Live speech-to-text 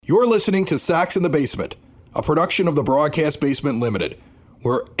You're listening to Sox in the Basement, a production of the Broadcast Basement Limited,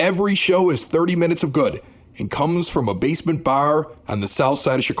 where every show is 30 minutes of good and comes from a basement bar on the south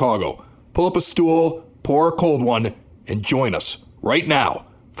side of Chicago. Pull up a stool, pour a cold one, and join us right now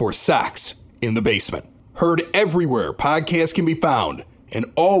for Sox in the Basement. Heard everywhere podcasts can be found, and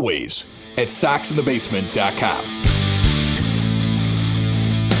always at soxinthebasement.com.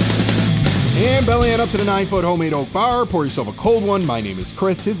 And bellying up to the 9-foot homemade oak bar. Pour yourself a cold one. My name is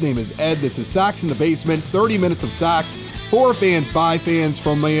Chris. His name is Ed. This is Sox in the Basement. 30 minutes of Sox for fans, by fans,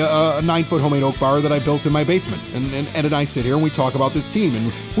 from a 9-foot homemade oak bar that I built in my basement. And Ed and I sit here and we talk about this team.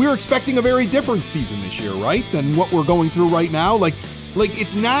 And we were expecting a very different season this year, right? Than what we're going through right now. Like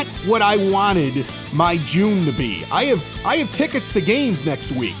it's not what I wanted my June to be. I have tickets to games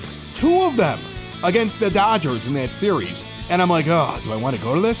next week. 2 of them against the Dodgers in that series. And I'm like, oh, do I want to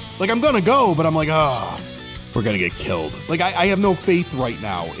go to this? Like, I'm going to go, but I'm like, oh, we're going to get killed. Like, I have no faith right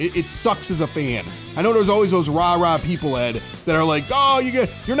now. It sucks as a fan. I know there's always those rah-rah people, Ed, that are like, oh,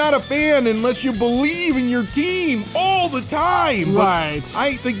 you're not a fan unless you believe in your team all the time. Right. But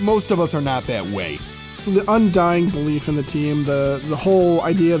I think most of us are not that way. The undying belief in the team, the whole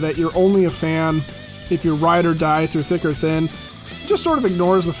idea that you're only a fan if you ride or die through thick or thin, just sort of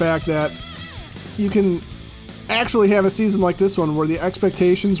ignores the fact that you can actually have a season like this one where the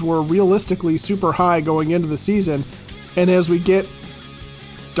expectations were realistically super high going into the season, and as we get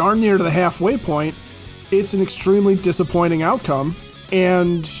darn near to the halfway point, it's an extremely disappointing outcome.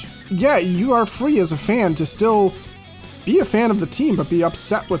 And yeah, you are free as a fan to still be a fan of the team, but be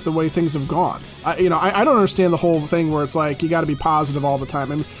upset with the way things have gone. I don't understand the whole thing where it's like you got to be positive all the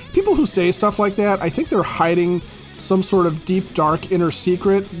time. I mean, people who say stuff like that, I think they're hiding some sort of deep, dark inner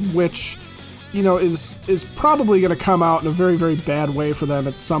secret, which is probably going to come out in a very, very bad way for them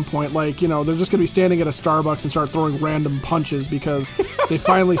at some point. Like, they're just going to be standing at a Starbucks and start throwing random punches because they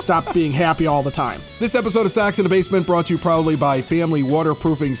finally stopped being happy all the time. This episode of Sox in the Basement brought to you proudly by Family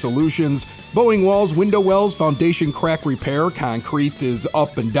Waterproofing Solutions. Bowing walls, window wells, foundation crack repair. Concrete is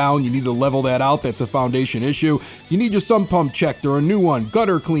up and down. You need to level that out. That's a foundation issue. You need your sump pump checked or a new one.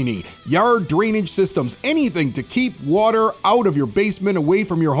 Gutter cleaning, yard drainage systems, anything to keep water out of your basement, away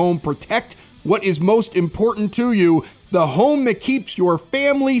from your home. Protect what is most important to you, the home that keeps your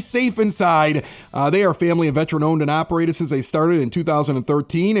family safe inside. They are family and veteran-owned and operated since they started in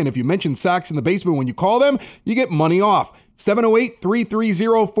 2013. And if you mention Sox in the Basement when you call them, you get money off.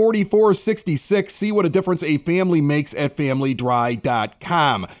 708-330-4466. See what a difference a family makes at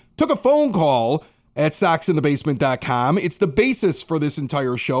familydry.com. Took a phone call at soxinthebasement.com. It's the basis for this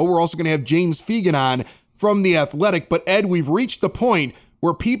entire show. We're also going to have James Fegan on from The Athletic. But Ed, we've reached the point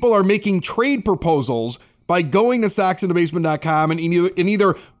where people are making trade proposals by going to soxinthebasement.com and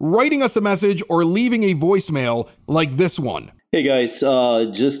either writing us a message or leaving a voicemail like this one. Hey guys,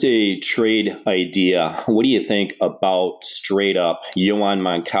 just a trade idea. What do you think about straight up Yoan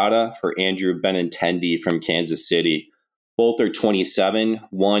Moncada for Andrew Benintendi from Kansas City? Both are 27.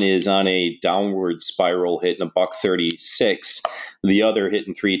 One is on a downward spiral hitting $136. The other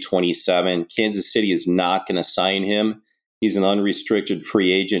hitting $327. Kansas City is not going to sign him. He's an unrestricted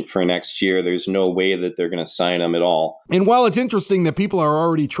free agent for next year. There's no way that they're going to sign him at all. And while it's interesting that people are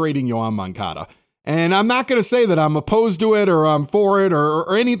already trading Yoan Moncada, and I'm not going to say that I'm opposed to it or I'm for it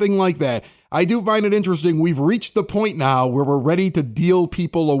or anything like that, I do find it interesting. We've reached the point now where we're ready to deal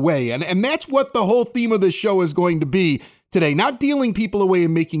people away. And that's what the whole theme of this show is going to be today. Not dealing people away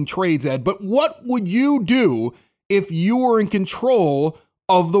and making trades, Ed, but what would you do if you were in control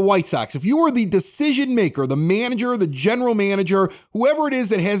of the White Sox? If you were the decision maker, the manager, the general manager, whoever it is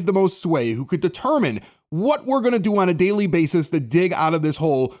that has the most sway, who could determine what we're going to do on a daily basis to dig out of this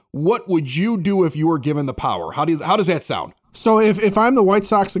hole, what would you do if you were given the power? How does that sound? So if I'm the White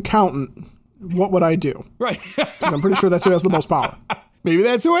Sox accountant, what would I do? Right. I'm pretty sure that's who has the most power. Maybe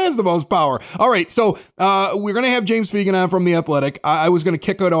that's who has the most power. All right, so we're going to have James Fegan on from The Athletic. I was going to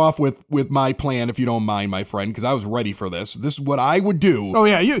kick it off with my plan, if you don't mind, my friend, because I was ready for this. This is what I would do. Oh,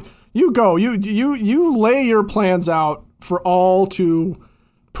 yeah, you go. You lay your plans out for all to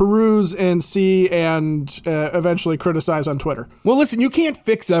peruse and see and eventually criticize on Twitter. Well, listen, you can't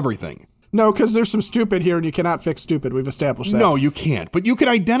fix everything. No, because there's some stupid here, and you cannot fix stupid. We've established that. No, you can't. But you can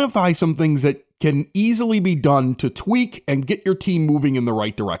identify some things that can easily be done to tweak and get your team moving in the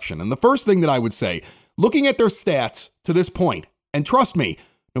right direction. And the first thing that I would say, looking at their stats to this point, and trust me,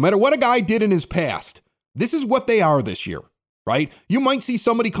 no matter what a guy did in his past, this is what they are this year, right? You might see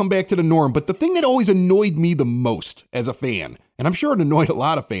somebody come back to the norm, but the thing that always annoyed me the most as a fan, and I'm sure it annoyed a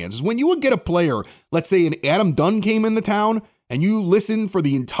lot of fans, is when you would get a player, let's say an Adam Dunn came into town, and you listen for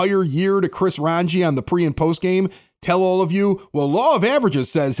the entire year to Chris Ranji on the pre and post game, tell all of you, well, law of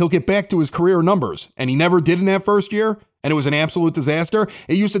averages says he'll get back to his career numbers, and he never did in that first year, and it was an absolute disaster,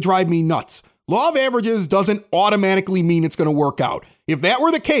 it used to drive me nuts. Law of averages doesn't automatically mean it's going to work out. If that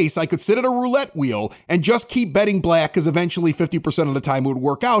were the case, I could sit at a roulette wheel and just keep betting black because eventually 50% of the time it would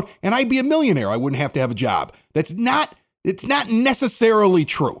work out and I'd be a millionaire. I wouldn't have to have a job. It's not necessarily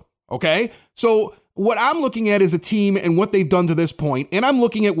true, okay? So what I'm looking at is a team and what they've done to this point, and I'm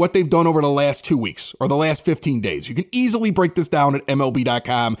looking at what they've done over the last 2 weeks or the last 15 days. You can easily break this down at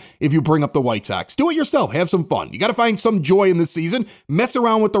MLB.com if you bring up the White Sox. Do it yourself. Have some fun. You got to find some joy in this season. Mess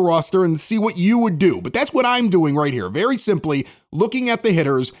around with the roster and see what you would do. But that's what I'm doing right here. Very simply, looking at the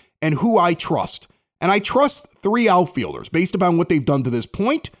hitters and who I trust. And I trust 3 outfielders based upon what they've done to this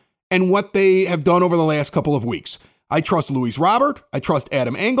point and what they have done over the last couple of weeks. I trust Luis Robert. I trust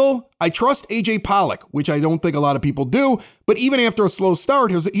Adam Engel. I trust AJ Pollock, which I don't think a lot of people do. But even after a slow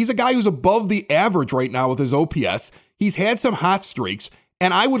start, he's a guy who's above the average right now with his OPS. He's had some hot streaks,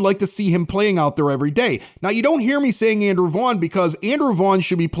 and I would like to see him playing out there every day. Now, you don't hear me saying Andrew Vaughn because Andrew Vaughn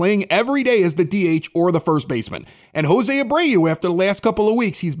should be playing every day as the DH or the first baseman. And Jose Abreu, after the last couple of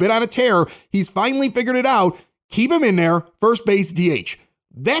weeks, he's been on a tear. He's finally figured it out. Keep him in there, first base DH.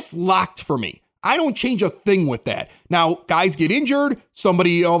 That's locked for me. I don't change a thing with that. Now, guys get injured,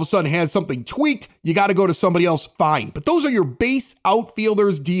 somebody all of a sudden has something tweaked, you got to go to somebody else, fine. But those are your base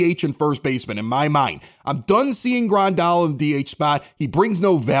outfielders, DH, and first baseman in my mind. I'm done seeing Grandal in the DH spot. He brings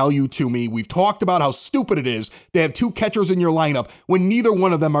no value to me. We've talked about how stupid it is to have 2 catchers in your lineup when neither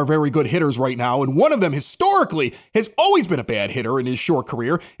one of them are very good hitters right now. And one of them historically has always been a bad hitter in his short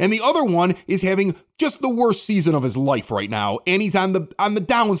career. And the other one is having just the worst season of his life right now. And he's on the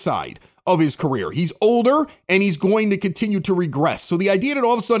downside of his career. He's older and he's going to continue to regress. So the idea that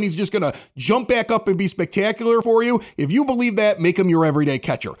all of a sudden he's just going to jump back up and be spectacular for you, if you believe that, make him your everyday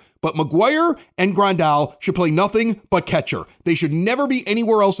catcher. But McGuire and Grandal should play nothing but catcher. They should never be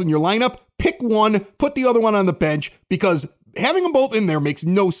anywhere else in your lineup. Pick one, put the other one on the bench, because having them both in there makes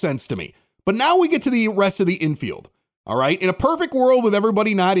no sense to me. But now we get to the rest of the infield. All right. In a perfect world with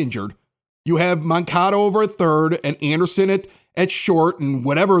everybody not injured, you have Moncada over at third and Anderson at short, and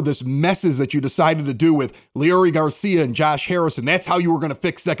whatever this mess is that you decided to do with Leury Garcia and Josh Harrison, that's how you were going to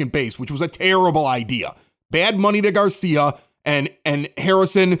fix second base, which was a terrible idea. Bad money to Garcia and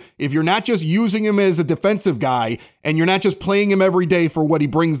Harrison. If you're not just using him as a defensive guy and you're not just playing him every day for what he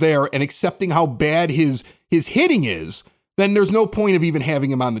brings there and accepting how bad his hitting is, then there's no point of even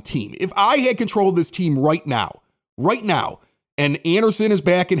having him on the team. If I had control of this team right now, and Anderson is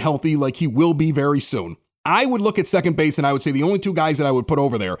back and healthy like he will be very soon, I would look at second base and I would say the only 2 guys that I would put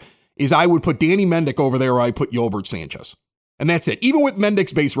over there is I would put Danny Mendick over there or I put Yolbert Sanchez. And that's it. Even with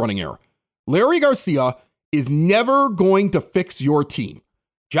Mendick's base running error. Leury Garcia is never going to fix your team.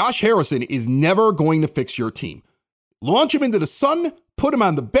 Josh Harrison is never going to fix your team. Launch him into the sun, put him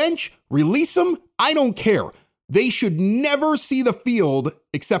on the bench, release him. I don't care. They should never see the field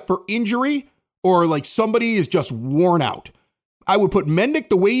except for injury or like somebody is just worn out. I would put Mendick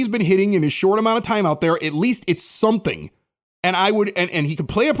the way he's been hitting in his short amount of time out there. At least it's something. And I would, and he could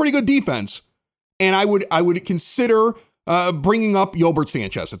play a pretty good defense. And I would consider bringing up Yolbert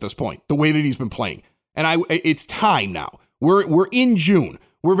Sanchez at this point, the way that he's been playing. And it's time now. We're in June.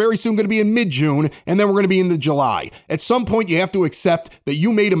 We're very soon going to be in mid-June, and then we're going to be into July. At some point, you have to accept that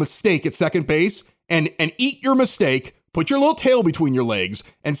you made a mistake at second base and eat your mistake, put your little tail between your legs,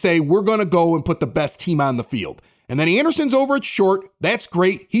 and say, we're going to go and put the best team on the field. And then Anderson's over at short. That's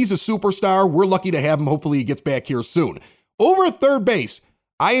great. He's a superstar. We're lucky to have him. Hopefully he gets back here soon. Over at third base,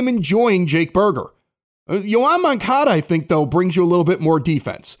 I am enjoying Jake Burger. Yoan Moncada, I think, though, brings you a little bit more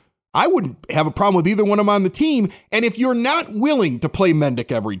defense. I wouldn't have a problem with either one of them on the team. And if you're not willing to play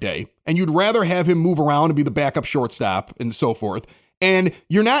Mendick every day, and you'd rather have him move around and be the backup shortstop and so forth, and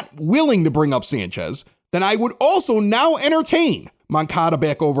you're not willing to bring up Sanchez, then I would also now entertain Moncada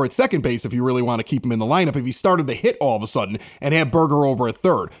back over at second base if you really want to keep him in the lineup if he started to hit all of a sudden and have Burger over at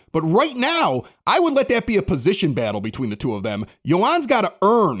third. But right now, I would let that be a position battle between the 2 of them. Yoan's got to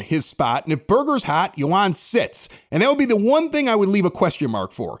earn his spot, and if Burger's hot, Yoan sits. And that would be the one thing I would leave a question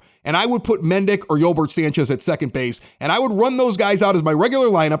mark for. And I would put Mendick or Yolbert Sanchez at second base, and I would run those guys out as my regular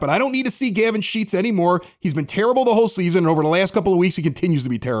lineup, and I don't need to see Gavin Sheets anymore. He's been terrible the whole season, and over the last couple of weeks, he continues to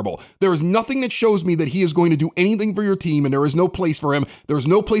be terrible. There is nothing that shows me that he is going to do anything for your team, and there is no place for him. There is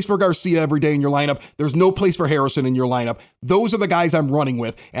no place for Garcia every day in your lineup. There's no place for Harrison in your lineup. Those are the guys I'm running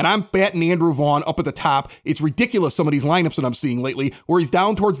with, and I'm batting Andrew Vaughn up at the top. It's ridiculous, some of these lineups that I'm seeing lately, where he's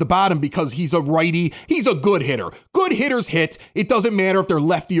down towards the bottom because he's a righty. He's a good hitter. Good hitters hit. It doesn't matter if they're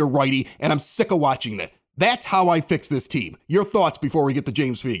lefty or righty, and I'm sick of watching that. That's how I fix this team. Your thoughts before we get to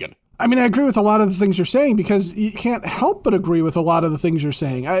James Fegan. I mean, I agree with a lot of the things you're saying because you can't help but agree with a lot of the things you're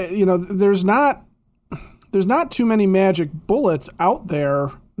saying. There's not too many magic bullets out there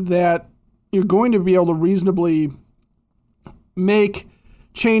that you're going to be able to reasonably make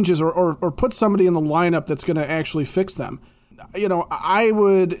changes or put somebody in the lineup that's going to actually fix them.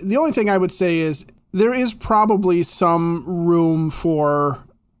 The only thing I would say is there is probably some room for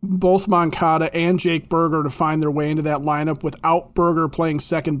both Moncada and Jake Burger to find their way into that lineup without Burger playing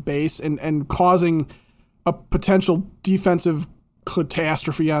second base and causing a potential defensive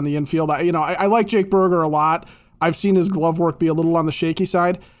catastrophe on the infield. I like Jake Burger a lot. I've seen his glove work be a little on the shaky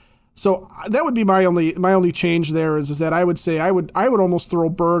side. So that would be my only change there is that I would say I would almost throw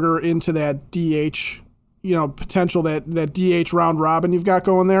Burger into that DH, potential that DH round robin you've got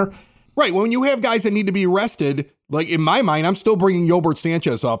going there. Right. When you have guys that need to be rested, like in my mind, I'm still bringing Yolbert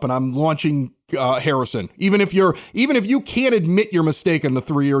Sanchez up and I'm launching Harrison. Even if you can't admit your mistake in the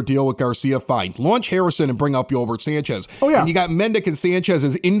 3-year deal with Garcia, fine. Launch Harrison and bring up Yolbert Sanchez. Oh, yeah. And you got Mendick and Sanchez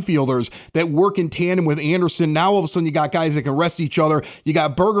as infielders that work in tandem with Anderson. Now all of a sudden you got guys that can rest each other. You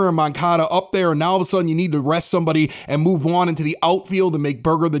got Burger and Moncada up there, and now all of a sudden you need to rest somebody and move on into the outfield and make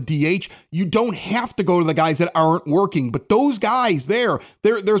Burger the DH. You don't have to go to the guys that aren't working, but those guys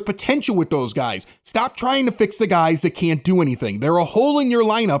there's potential with those guys. Stop trying to fix the guys that can't do anything. They're a hole in your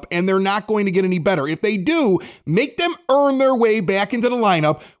lineup, and they're not going to get any better. If they do, make them earn their way back into the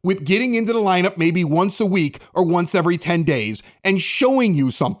lineup with getting into the lineup maybe once a week or once every 10 days and showing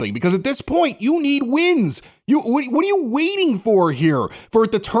you something. Because at this point, you need wins. What are you waiting for here? For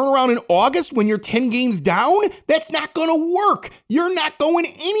it to turn around in August when you're 10 games down? That's not going to work. You're not going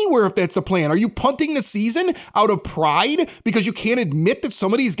anywhere if that's the plan. Are you punting the season out of pride because you can't admit that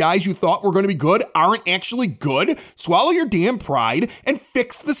some of these guys you thought were going to be good aren't actually good? Swallow your damn pride and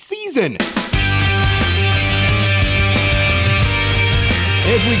fix the season.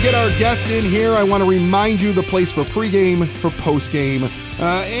 As we get our guest in here, I want to remind you the place for pregame, for postgame,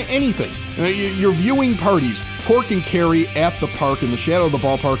 anything. Your viewing parties, Cork and Kerry at the park in the shadow of the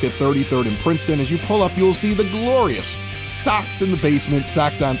ballpark at 33rd and Princeton. As you pull up, you'll see the glorious Sox in the Basement,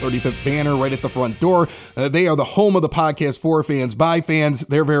 Sox on 35th banner right at the front door. They are the home of the podcast for fans, by fans.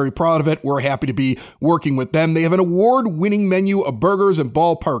 They're very proud of it. We're happy to be working with them. They have an award-winning menu of burgers and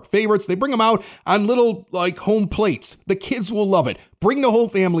ballpark favorites. They bring them out on little home plates. The kids will love it. Bring the whole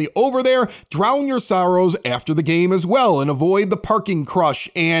family over there. Drown your sorrows after the game as well and avoid the parking crush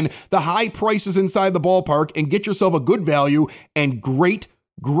and the high prices inside the ballpark and get yourself a good value and great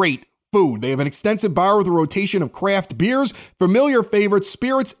food. They have an extensive bar with a rotation of craft beers, familiar favorites,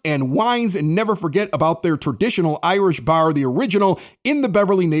 spirits, and wines, and never forget about their traditional Irish bar, the original, in the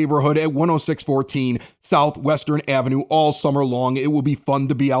Beverly neighborhood at 10614 Southwestern Avenue all summer long. It will be fun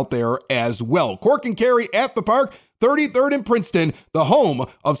to be out there as well. Cork and Kerry at the park, 33rd and Princeton, the home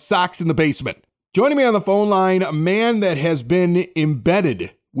of Sox in the Basement. Joining me on the phone line, a man that has been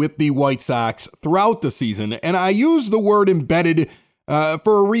embedded with the White Sox throughout the season, and I use the word embedded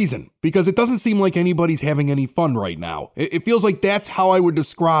for a reason, because it doesn't seem like anybody's having any fun right now. It feels like that's how I would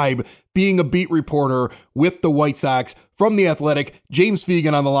describe being a beat reporter with the White Sox. From The Athletic, James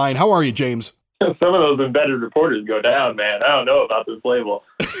Fegan on the line. How are you, James? Some of those embedded reporters go down, man. I don't know about this label.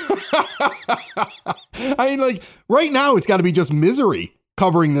 I mean, right now it's got to be just misery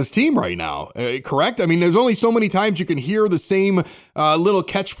covering this team right now, correct? I mean, there's only so many times you can hear the same little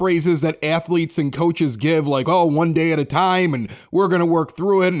catchphrases that athletes and coaches give, like, oh, one day at a time, and we're going to work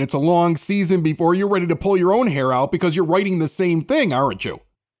through it, and it's a long season before you're ready to pull your own hair out because you're writing the same thing, aren't you?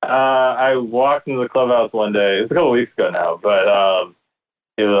 I walked into the clubhouse one day, it was a couple weeks ago now, but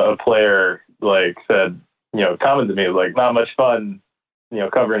a player said, commented to me, like, not much fun,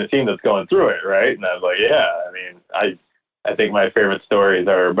 covering a team that's going through it, right? And I was like, yeah, I mean, I think my favorite stories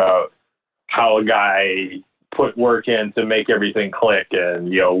are about how a guy put work in to make everything click and,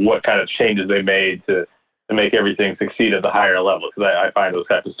 what kind of changes they made to make everything succeed at the higher level. Because I find those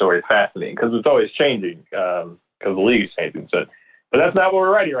types of stories fascinating because it's always changing because the league is changing. So, but that's not what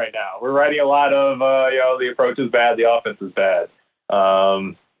we're writing right now. We're writing a lot of, the approach is bad, the offense is bad.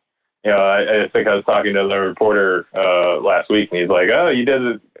 I think I was talking to the reporter last week, and he's like, "Oh, you did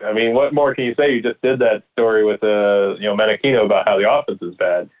it. I mean, what more can you say? You just did that story with Menachino about how the offense is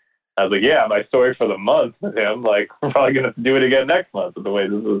bad." I was like, "Yeah, my story for the month with him. Like, we're probably going to do it again next month with the way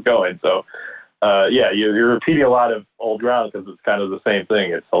this is going." So, you're repeating a lot of old ground because it's kind of the same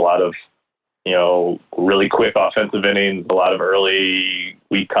thing. It's a lot of really quick offensive innings, a lot of early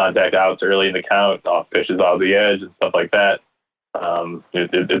weak contact outs early in the count, off pitches off the edge, and stuff like that.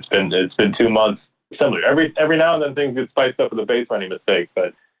 It's been 2 months similar. Every now and then things get spiced up with a base running mistake,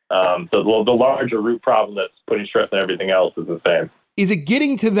 but the larger root problem that's putting stress on everything else is the same. Is it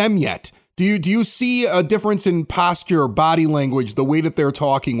getting to them yet? Do you see a difference in posture, body language, the way that they're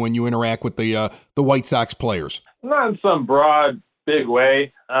talking when you interact with the White Sox players? Not in some broad, big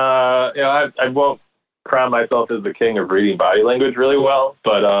way. I won't crown myself as the king of reading body language really well,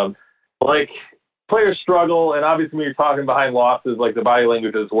 but players struggle, and obviously when you're talking behind losses, like the body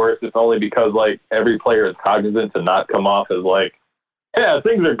language is worse. It's only because like every player is cognizant to not come off as like, yeah,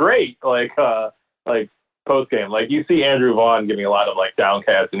 things are great, like post game. Like you see Andrew Vaughn giving a lot of like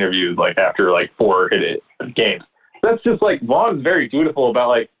downcast interviews like after like 4 hit games. That's just like Vaughn's very dutiful about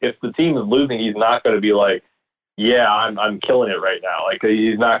like if the team is losing, he's not going to be like, yeah, I'm killing it right now. Like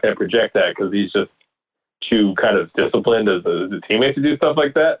he's not going to project that because he's just too kind of disciplined as a teammate to do stuff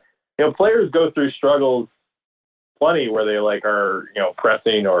like that. You know, players go through struggles plenty where they like are, you know,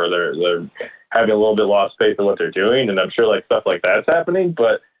 pressing or they're having a little bit lost faith in what they're doing. And I'm sure like stuff like that's happening,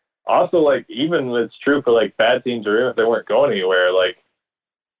 but also like, even it's true for like bad teams or even if they weren't going anywhere, like,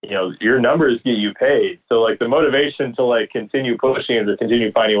 you know, your numbers get you paid. So like the motivation to like continue pushing or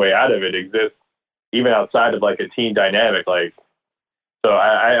continue finding a way out of it exists even outside of like a team dynamic. Like, so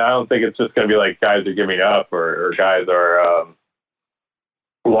I don't think it's just going to be like guys are giving up or guys are,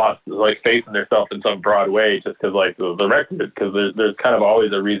 lost like faith in themselves in some broad way just because like the record, because there's kind of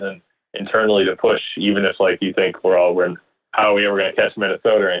always a reason internally to push, even if like you think how are we ever going to catch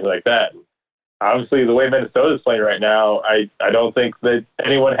Minnesota or anything like that. Obviously the way Minnesota is playing right now, I don't think that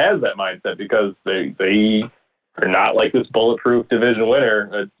anyone has that mindset because they are not like this bulletproof division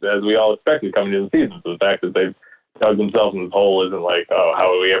winner as we all expected coming into the season. So the fact that they've dug themselves in this hole isn't like, oh,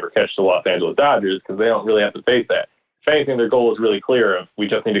 how will we ever catch the Los Angeles Dodgers, because they don't really have to face that. If anything, their goal is really clear of we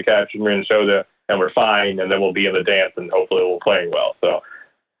just need to capture Minnesota and we're fine, and then we'll be in the dance and hopefully we'll playing well. So,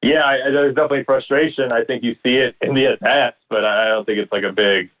 yeah, there's definitely frustration. I think you see it in the at-bats, but I don't think it's like a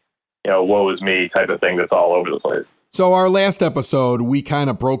big, you know, woe is me type of thing that's all over the place. So our last episode, we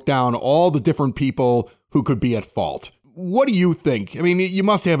kind of broke down all the different people who could be at fault. What do you think? I mean, you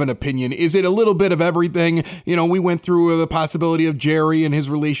must have an opinion. Is it a little bit of everything? You know, we went through the possibility of Jerry and his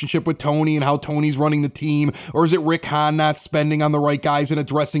relationship with Tony and how Tony's running the team. Or is it Rick Hahn not spending on the right guys and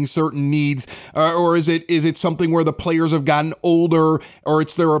addressing certain needs? Or is it something where the players have gotten older, or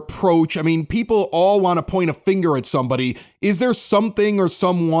it's their approach? I mean, people all want to point a finger at somebody. Is there something or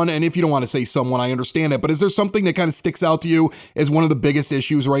someone, and if you don't want to say someone, I understand it, but is there something that kind of sticks out to you as one of the biggest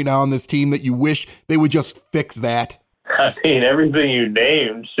issues right now on this team that you wish they would just fix that? I mean, everything you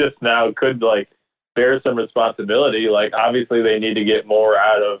named just now could like bear some responsibility. Like, obviously they need to get more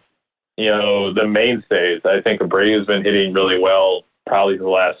out of, you know, the mainstays. I think Abreu's been hitting really well probably for the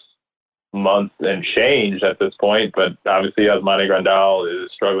last month and change at this point, but obviously Yasmani Grandal is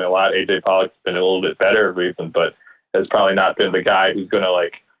struggling a lot. AJ Pollock's been a little bit better recently, but has probably not been the guy who's going to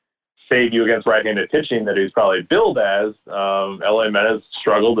like save you against right-handed pitching that he's probably billed as. L.A. Menez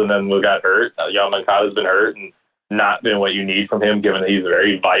struggled and then got hurt. Yoan Moncada's been hurt and not been what you need from him, given that he's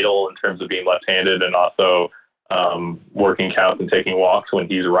very vital in terms of being left-handed and also working counts and taking walks when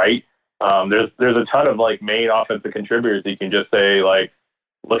he's right. There's a ton of like main offensive contributors you can just say like,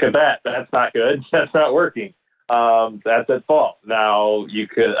 look at that, that's not good, that's not working. That's at fault. Now you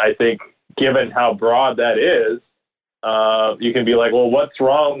could, I think, given how broad that is, you can be like, well, what's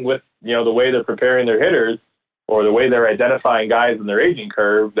wrong with, you know, the way they're preparing their hitters or the way they're identifying guys in their aging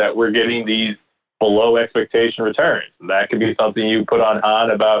curve that we're getting these below expectation returns. And that could be something you put on Hahn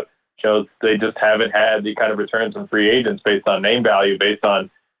about, you know, they just haven't had the kind of returns from free agents based on name value, based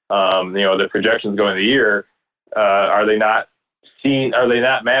on, you know, the projections going the year. Are they not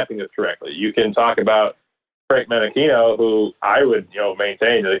mapping this correctly? You can talk about Frank Menachino, who I would, you know,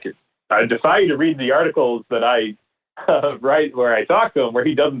 maintain. I defy you to read the articles that I write where I talk to him, where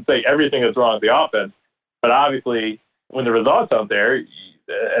he doesn't say everything that's wrong with the offense. But obviously, when the results aren't there,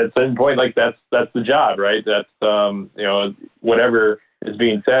 at a certain point, like that's the job, right? That's you know, whatever is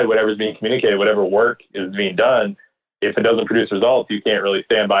being said, whatever is being communicated, whatever work is being done. If it doesn't produce results, you can't really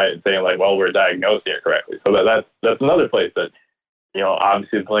stand by it and saying like, well, we're diagnosing it correctly. So that's another place that, you know,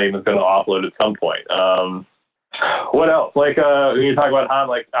 obviously the blame is going to offload at some point. What else? Like when you talk about Hahn,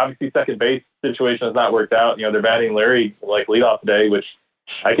 like obviously second base situation has not worked out. You know, they're batting Larry like leadoff today, which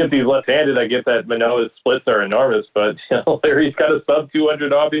I get these left-handed. I get that Manoah's splits are enormous, but you know, Larry's got a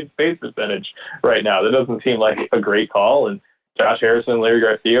sub-200 on-base percentage right now. That doesn't seem like a great call. And Josh Harrison and Larry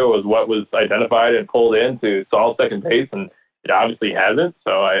Garcia was what was identified and pulled in to solve second base, and it obviously hasn't.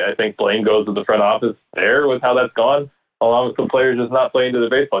 So I think blame goes to the front office there with how that's gone, along with some players just not playing to the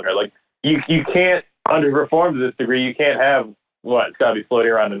baseball card. Like you can't underperform to this degree. You can't have it's got to be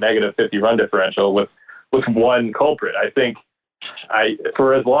floating around a negative 50 run differential with one culprit. I think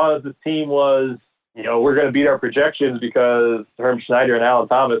for as long as the team was we're going to beat our projections because Herm Schneider and Alan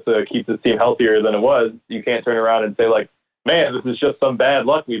Thomas keep this team healthier than it was. You can't turn around and say, like, man, this is just some bad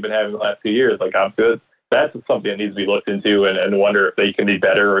luck we've been having the last 2 years. Like, I'm good. That's something that needs to be looked into and wonder if they can be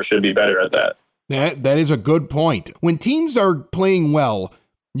better or should be better at that. That is a good point. When teams are playing well,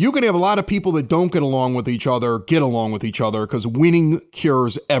 you can have a lot of people that don't get along with each other because winning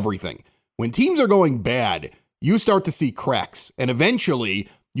cures everything. When teams are going bad, you start to see cracks, and eventually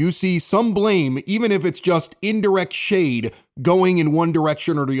you see some blame, even if it's just indirect shade going in one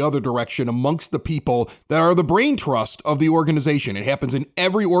direction or the other direction amongst the people that are the brain trust of the organization. It happens in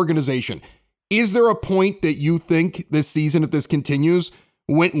every organization. Is there a point that you think this season, if this continues,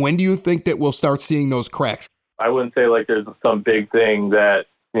 when do you think that we'll start seeing those cracks? I wouldn't say like there's some big thing that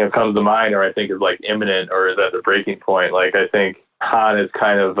comes to mind or I think is like imminent or is at the breaking point. Like I think Han is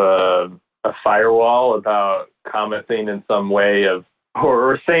kind of a firewall about commenting in some way of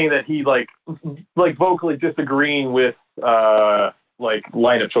or saying that he like vocally disagreeing with like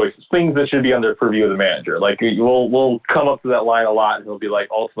line of choices, things that should be under purview of the manager. Like we'll come up to that line a lot and he'll be like,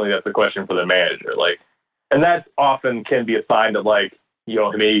 ultimately that's a question for the manager. Like, and that often can be a sign that like,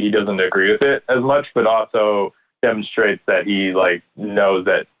 maybe he doesn't agree with it as much, but also demonstrates that he like knows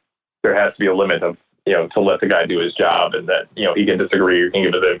that there has to be a limit of, to let the guy do his job and that, he can disagree or he can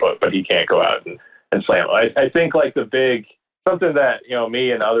give his input, but he can't go out and slam. I think like the big, something that,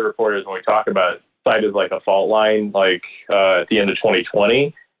 me and other reporters, when we talk about it, cite as like a fault line, like at the end of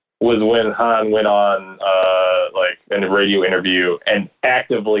 2020 was when Han went on like in a radio interview and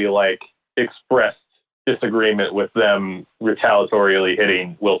actively like expressed disagreement with them retaliatorily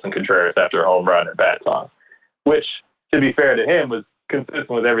hitting Wilson Contreras after a home run at bat toss, which, to be fair to him, was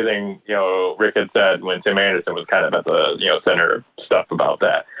consistent with everything, Rick had said when Tim Anderson was kind of at the, center of stuff about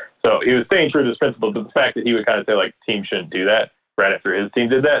that. So he was staying true to his principles, but the fact that he would kind of say, like, team shouldn't do that right after his team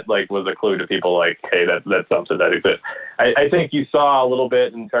did that, like, was a clue to people like, hey, that's something that exists. I think you saw a little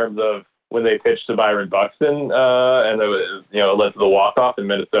bit in terms of when they pitched to Byron Buxton and it was, led to the walk-off in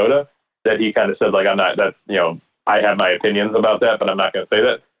Minnesota, that he kind of said, like, I'm not, that's, I have my opinions about that, but I'm not going to say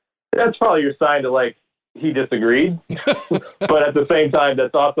that. That's probably your sign to, like, he disagreed. But at the same time,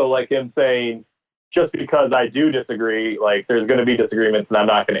 that's also like him saying, just because I do disagree, like, there's going to be disagreements and I'm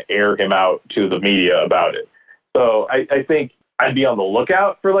not going to air him out to the media about it. So I think I'd be on the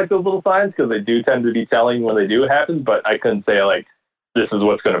lookout for, like, those little signs because they do tend to be telling when they do happen, but I couldn't say, like, this is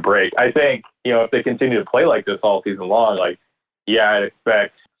what's going to break. I think, if they continue to play like this all season long, like, yeah, I'd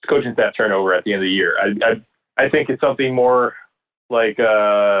expect coaching staff turnover at the end of the year. I think it's something more like,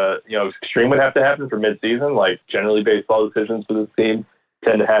 extreme would have to happen for midseason. Like generally baseball decisions for this team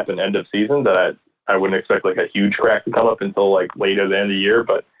tend to happen end of season that I wouldn't expect like a huge crack to come up until like later the end of the year.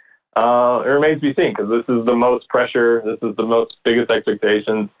 But it remains to be seen because this is the most pressure. This is the most biggest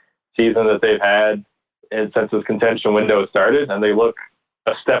expectations season that they've had and since this contention window started. And they look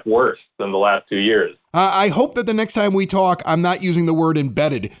a step worse than the last 2 years. I hope that the next time we talk, I'm not using the word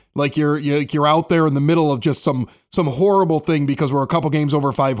embedded, like you're out there in the middle of just some horrible thing because we're a couple games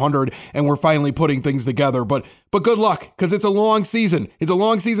over 500 and we're finally putting things together. But good luck because it's a long season. It's a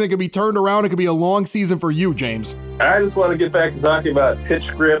long season. It could be turned around. It could be a long season for you, James. I just want to get back to talking about pitch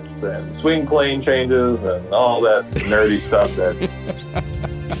scripts and swing plane changes and all that nerdy stuff that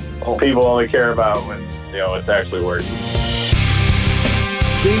people only care about when it's actually working.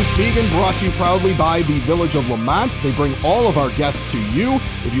 James Fegan brought to you proudly by the Village of Lamont. They bring all of our guests to you.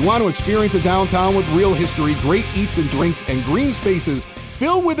 If you want to experience a downtown with real history, great eats and drinks, and green spaces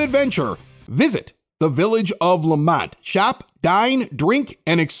filled with adventure, visit the Village of Lamont. Shop, dine, drink,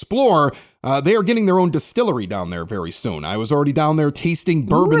 and explore. They are getting their own distillery down there very soon. I was already down there tasting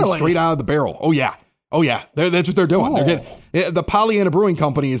bourbon straight out of the barrel. Oh, yeah. That's what they're doing. Oh. They're getting, the Pollyanna Brewing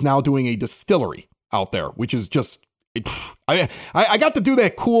Company is now doing a distillery out there, which is just... I got to do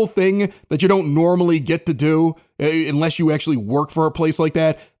that cool thing that you don't normally get to do unless you actually work for a place like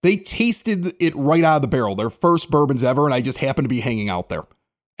that. They tasted it right out of the barrel, their first bourbons ever, and I just happened to be hanging out there.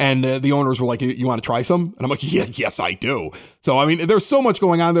 And the owners were like, you want to try some? And I'm like, yeah, yes, I do. So, I mean, there's so much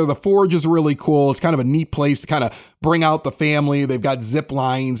going on there. The Forge is really cool. It's kind of a neat place to kind of bring out the family. They've got zip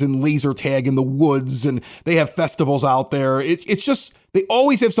lines and laser tag in the woods, and they have festivals out there. It's just... They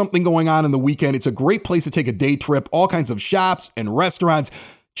always have something going on in the weekend. It's a great place to take a day trip, all kinds of shops and restaurants.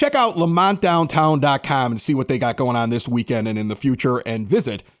 Check out LamontDowntown.com and see what they got going on this weekend and in the future, and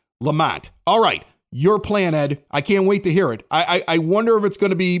visit Lamont. All right, your plan, Ed. I can't wait to hear it. I wonder if it's going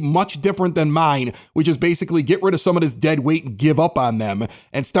to be much different than mine, which is basically get rid of some of this dead weight and give up on them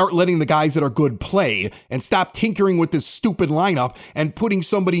and start letting the guys that are good play and stop tinkering with this stupid lineup and putting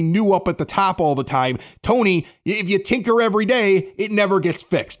somebody new up at the top all the time. Tony, if you tinker every day, it never gets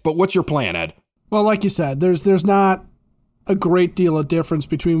fixed. But what's your plan, Ed? Well, like you said, there's not a great deal of difference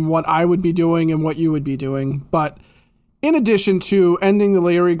between what I would be doing and what you would be doing. But in addition to ending the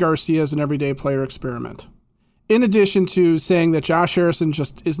Larry Garcia as an everyday player experiment, in addition to saying that Josh Harrison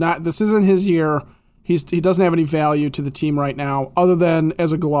just is not, this isn't his year, he doesn't have any value to the team right now other than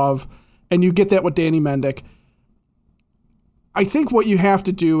as a glove, and you get that with Danny Mendick. I think what you have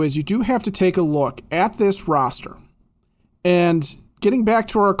to do is you do have to take a look at this roster. And getting back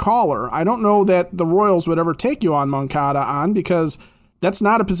to our caller, I don't know that the Royals would ever take Yoan Moncada on because that's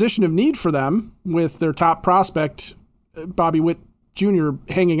not a position of need for them with their top prospect, Bobby Witt Jr.,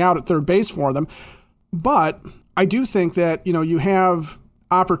 hanging out at third base for them. But I do think that, you have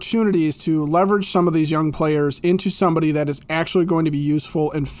opportunities to leverage some of these young players into somebody that is actually going to be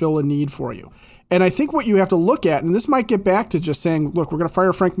useful and fill a need for you. And I think what you have to look at, and this might get back to just saying, look, we're going to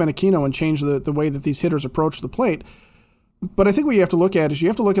fire Frank Menechino and change the way that these hitters approach the plate. But I think what you have to look at is you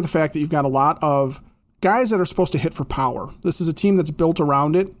have to look at the fact that you've got a lot of guys that are supposed to hit for power. This is a team that's built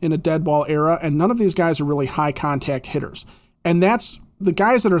around it in a dead ball era, and none of these guys are really high contact hitters. And that's the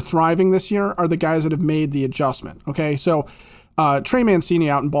guys that are thriving this year are the guys that have made the adjustment. Okay, so Trey Mancini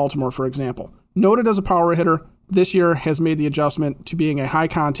out in Baltimore, for example, noted as a power hitter, this year has made the adjustment to being a high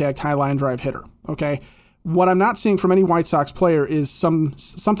contact, high line drive hitter. Okay. What I'm not seeing from any White Sox player is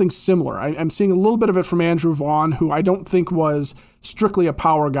something similar. I'm seeing a little bit of it from Andrew Vaughn, who I don't think was strictly a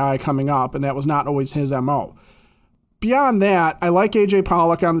power guy coming up, and that was not always his MO. Beyond that, I like A.J.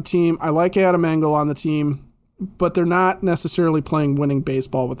 Pollock on the team. I like Adam Engel on the team, but they're not necessarily playing winning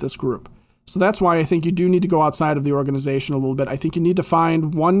baseball with this group. So that's why I think you do need to go outside of the organization a little bit. I think you need to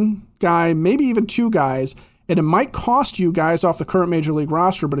find one guy, maybe even two guys, and it might cost you guys off the current Major League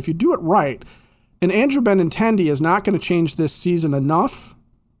roster, but if you do it right, and Andrew Benintendi is not going to change this season enough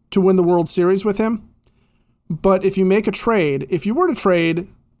to win the World Series with him. But if you make a trade, if you were to trade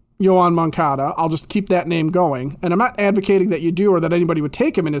Yoan Moncada, I'll just keep that name going. And I'm not advocating that you do or that anybody would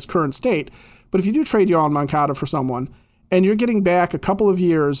take him in his current state. But if you do trade Yoan Moncada for someone, and you're getting back a couple of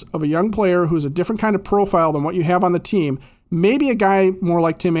years of a young player who's a different kind of profile than what you have on the team, maybe a guy more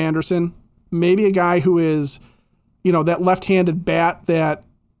like Tim Anderson, maybe a guy who is, that left-handed bat that,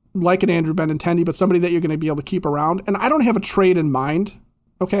 like an Andrew Benintendi, but somebody that you're going to be able to keep around. And I don't have a trade in mind,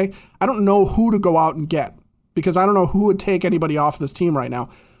 okay? I don't know who to go out and get because I don't know who would take anybody off this team right now.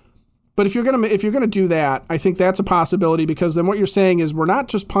 But if you're going to do that, I think that's a possibility because then what you're saying is we're not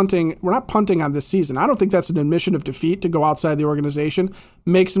punting on this season. I don't think that's an admission of defeat to go outside the organization,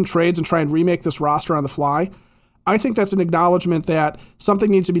 make some trades and try and remake this roster on the fly. I think that's an acknowledgement that something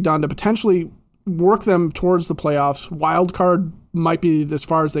needs to be done to potentially work them towards the playoffs. Wild card might be as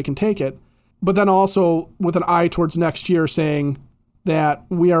far as they can take it, but then also with an eye towards next year saying that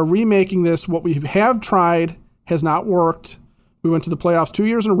we are remaking this. What we have tried has not worked. We went to the playoffs 2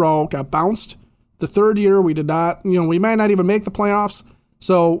 years in a row, got bounced. The third year we did not, we might not even make the playoffs.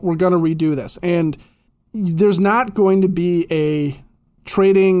 So we're going to redo this. And there's not going to be a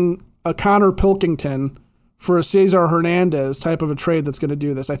trading a Connor Pilkington for a Cesar Hernandez type of a trade that's going to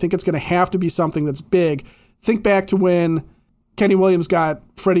do this. I think it's going to have to be something that's big. Think back to when Kenny Williams got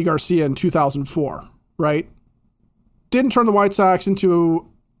Freddie Garcia in 2004, right? Didn't turn the White Sox into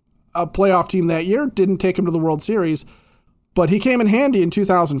a playoff team that year, didn't take him to the World Series, but he came in handy in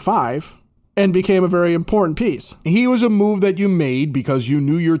 2005 and became a very important piece. He was a move that you made because you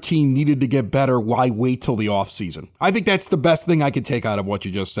knew your team needed to get better. Why wait till the offseason? I think that's the best thing I could take out of what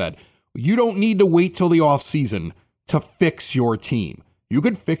you just said. You don't need to wait till the offseason to fix your team. You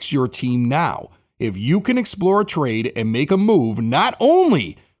could fix your team now. If you can explore a trade and make a move, not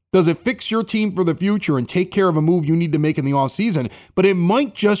only does it fix your team for the future and take care of a move you need to make in the offseason, but it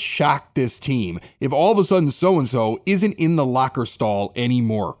might just shock this team if all of a sudden so-and-so isn't in the locker stall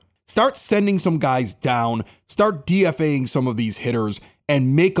anymore. Start sending some guys down, start DFAing some of these hitters,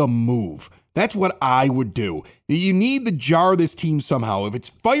 and make a move. That's what I would do. You need to jar this team somehow. If it's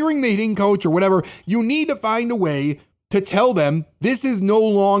firing the hitting coach or whatever, you need to find a way to tell them this is no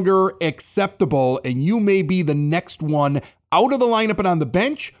longer acceptable and you may be the next one out of the lineup and on the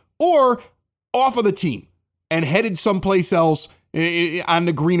bench or off of the team and headed someplace else on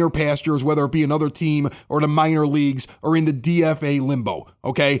the greener pastures, whether it be another team or the minor leagues or in the DFA limbo,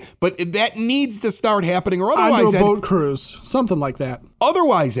 okay? But that needs to start happening or otherwise, Ed, boat cruise, something like that.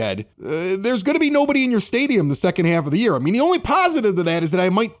 Otherwise, Ed, there's going to be nobody in your stadium the second half of the year. I mean, the only positive to that is that I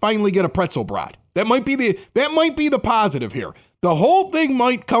might finally get a pretzel brat. That might be the positive here. The whole thing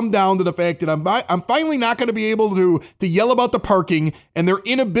might come down to the fact that I'm finally not going to be able to yell about the parking and their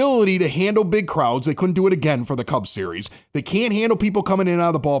inability to handle big crowds. They couldn't do it again for the Cubs series. They can't handle people coming in and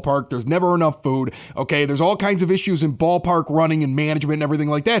out of the ballpark. There's never enough food. Okay, there's all kinds of issues in ballpark running and management and everything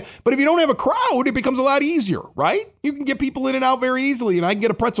like that. But if you don't have a crowd, it becomes a lot easier, right? You can get people in and out very easily, and I can get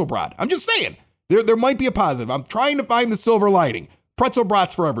a pretzel brat. I'm just saying, there might be a positive. I'm trying to find the silver lining. Pretzel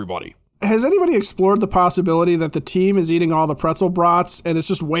brats for everybody. Has anybody explored the possibility that the team is eating all the pretzel brats and it's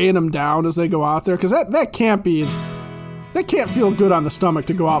just weighing them down as they go out there? Because that can't feel good on the stomach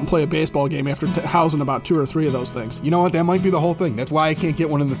to go out and play a baseball game after housing about 2 or 3 of those things. You know what? That might be the whole thing. That's why I can't get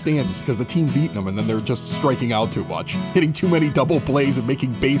one in the stands, because the team's eating them and then they're just striking out too much, hitting too many double plays and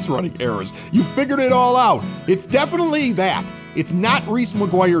making base running errors. You figured it all out. It's definitely that. It's not Reese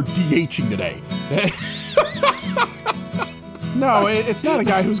McGuire DHing today. No, it's not a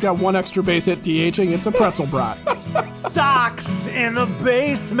guy who's got 1 extra base hit DHing. It's a pretzel brat. Sox in the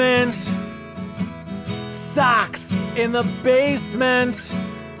basement. Sox in the basement.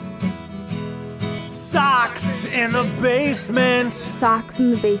 Sox in the basement. Sox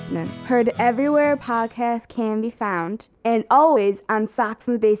in the Basement. Heard everywhere podcasts can be found, and always on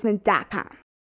soxinthebasement.com.